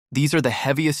These are the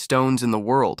heaviest stones in the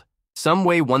world. Some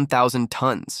weigh 1,000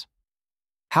 tons.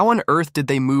 How on earth did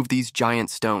they move these giant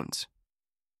stones?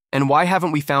 And why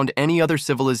haven't we found any other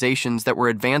civilizations that were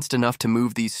advanced enough to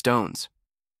move these stones?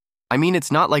 I mean,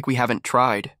 it's not like we haven't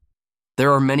tried.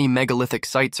 There are many megalithic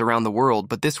sites around the world,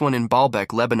 but this one in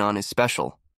Baalbek, Lebanon is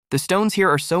special. The stones here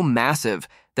are so massive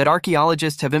that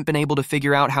archaeologists haven't been able to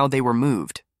figure out how they were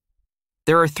moved.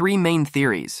 There are three main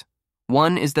theories.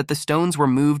 One is that the stones were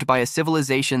moved by a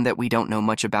civilization that we don't know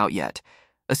much about yet.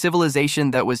 A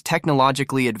civilization that was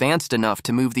technologically advanced enough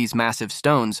to move these massive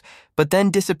stones, but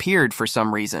then disappeared for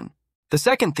some reason. The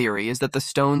second theory is that the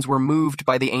stones were moved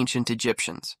by the ancient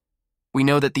Egyptians. We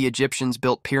know that the Egyptians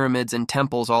built pyramids and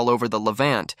temples all over the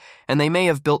Levant, and they may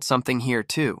have built something here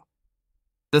too.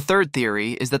 The third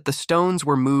theory is that the stones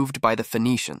were moved by the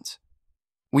Phoenicians.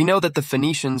 We know that the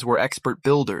Phoenicians were expert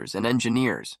builders and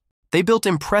engineers. They built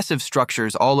impressive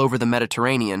structures all over the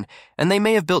Mediterranean, and they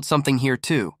may have built something here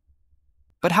too.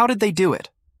 But how did they do it?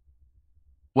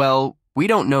 Well, we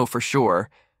don't know for sure,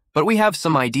 but we have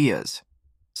some ideas.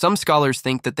 Some scholars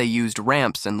think that they used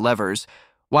ramps and levers,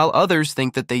 while others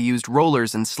think that they used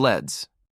rollers and sleds.